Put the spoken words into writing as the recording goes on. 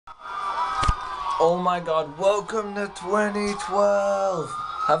Oh my god, welcome to 2012!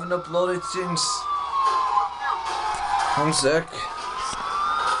 Haven't uploaded since... One sec.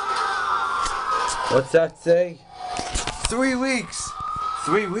 What's that say? 3 weeks!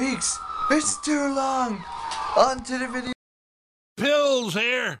 3 weeks? It's too long! On to the video. Pills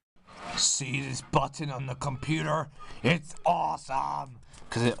here! See this button on the computer? It's awesome!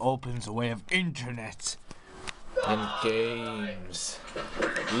 Because it opens a way of internet and games.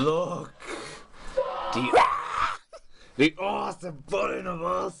 Look! The awesome button of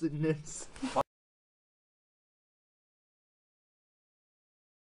awesomeness.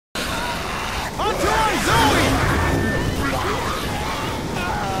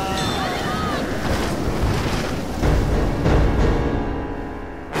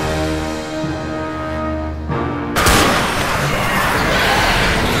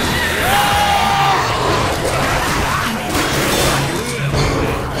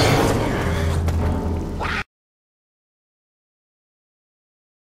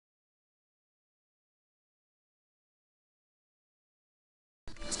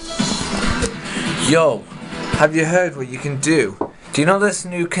 Yo, have you heard what you can do? Do you know this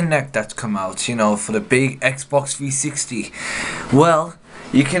new Kinect that's come out, you know, for the big Xbox 360? Well,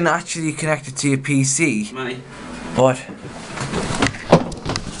 you can actually connect it to your PC. Mate. What?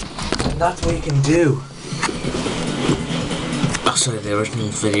 And that's what you can do. Oh, sorry, the original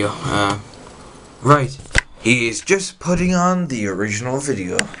video. Right. He is just putting on the original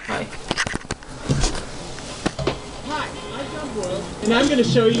video. Hi. Hi, I'm John Boyle, and I'm going to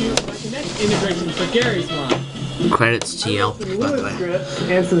show you my Kinect integration for Gary's mod. Credits to Yelp, by the way. Script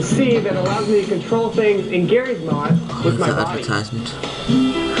and some C that allows me to control things in Gary's mod with my body. Advertisement.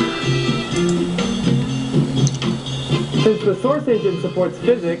 Since the source engine supports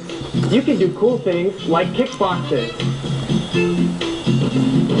physics, you can do cool things like kickboxes.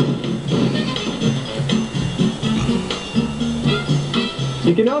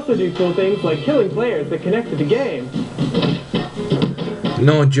 You can also do cool things like killing players that connect to the game.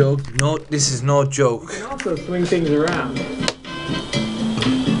 No joke. No, this is no joke. You can also swing things around.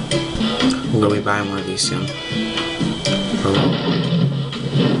 We'll be buying one of these soon.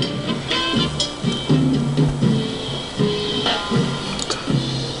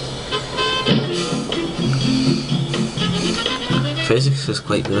 Physics is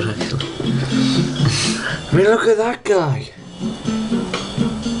quite good, actually. I mean, look at that guy.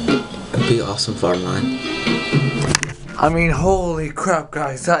 It'd be awesome for mine. I mean, holy crap,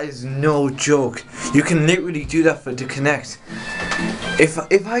 guys, that is no joke. You can literally do that for the Kinect.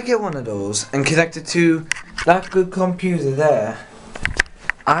 If I get one of those and connect it to that good computer there,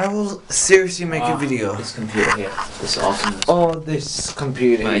 I will seriously make a video. This computer here, this awesome. Oh, this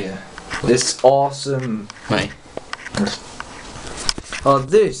computer Right. here. This awesome. Right. Oh,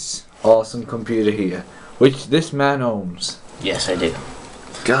 this awesome computer here, which this man owns. Yes, I do.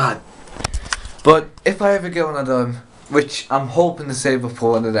 God. But if I ever get one of them, which I'm hoping to save up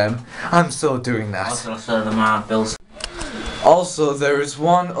for one of them, I'm so doing that. Also, the man bills. Also, there is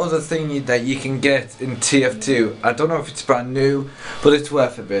one other thing that you can get in TF2. I don't know if it's brand new, but it's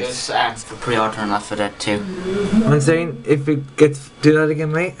worth a bit. It's for pre-order and Left 4 Dead 2. I'm saying, if it gets... Do that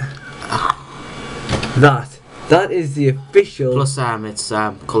again, mate. That is the official... Plus, it's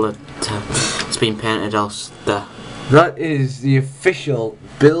coloured. It's been painted else there. That is the official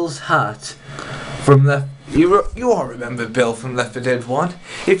Bill's hat from Left... You all remember Bill from Left 4 Dead 1?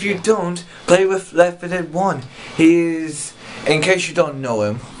 If you don't, play with Left 4 Dead 1. He is, in case you don't know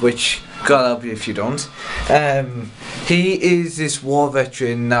him, which God help you if you don't, he is this war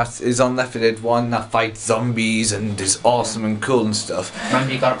veteran that is on Left 4 Dead 1 that fights zombies and is awesome and cool and stuff.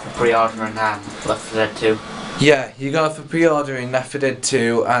 Remember you got it for pre-order and Left 4 Dead 2? Yeah, you got it for pre-ordering Left 4 Dead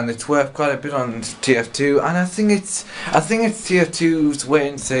 2, and it's worth quite a bit on TF2. And I think it's TF2's way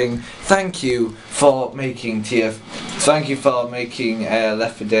in saying thank you for making Left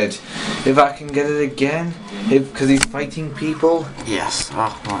 4 Dead. If I can get it again, because he's fighting people. Yes.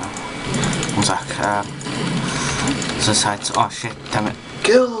 Oh, wow. One sec. So sides. Oh shit! Damn it!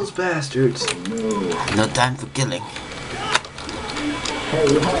 Kill those bastards. No time for killing.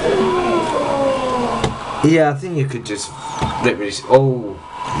 Yeah, I think you could just literally. Oh.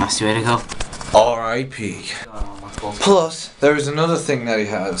 That's the way to go. R.I.P. Plus, there is another thing that he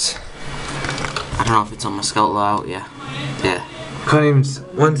has. I don't know if it's on my scout layout. Yeah. Yeah. Can't even.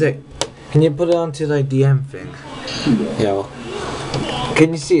 One sec. Can you put it onto like the M thing? Yeah. Well.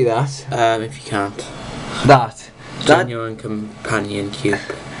 Can you see that? If you can't. That. Genuine companion cube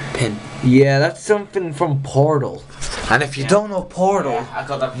pin. Yeah, that's something from Portal. And if you don't know Portal, I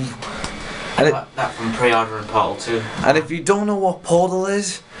got that. And that from pre-ordering Portal 2. And if you don't know what Portal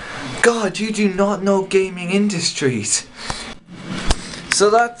is, God, you do not know gaming industries. So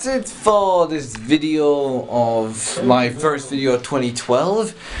that's it for this video of my first video of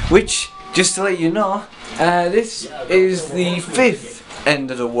 2012, which, just to let you know, this is the 5th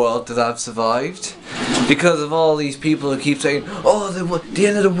end of the world that I've survived, because of all these people who keep saying, oh, the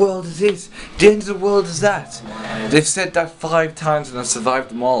end of the world is this, the end of the world is that. They've said that 5 times and I've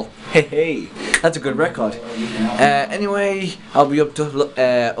survived them all. Hey, that's a good record. Anyway, I'll be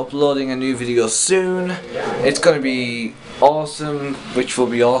uploading a new video soon. It's going to be awesome, which will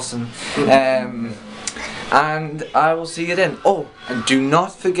be awesome. And I will see you then. Oh, and do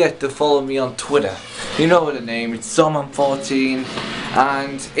not forget to follow me on Twitter. You know the name, it's Zoman14.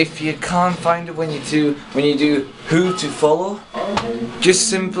 And if you can't find it when you do who to follow, just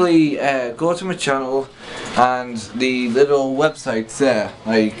simply go to my channel and the little websites there,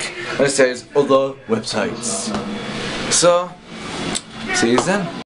 like when it says other websites. So, see you then.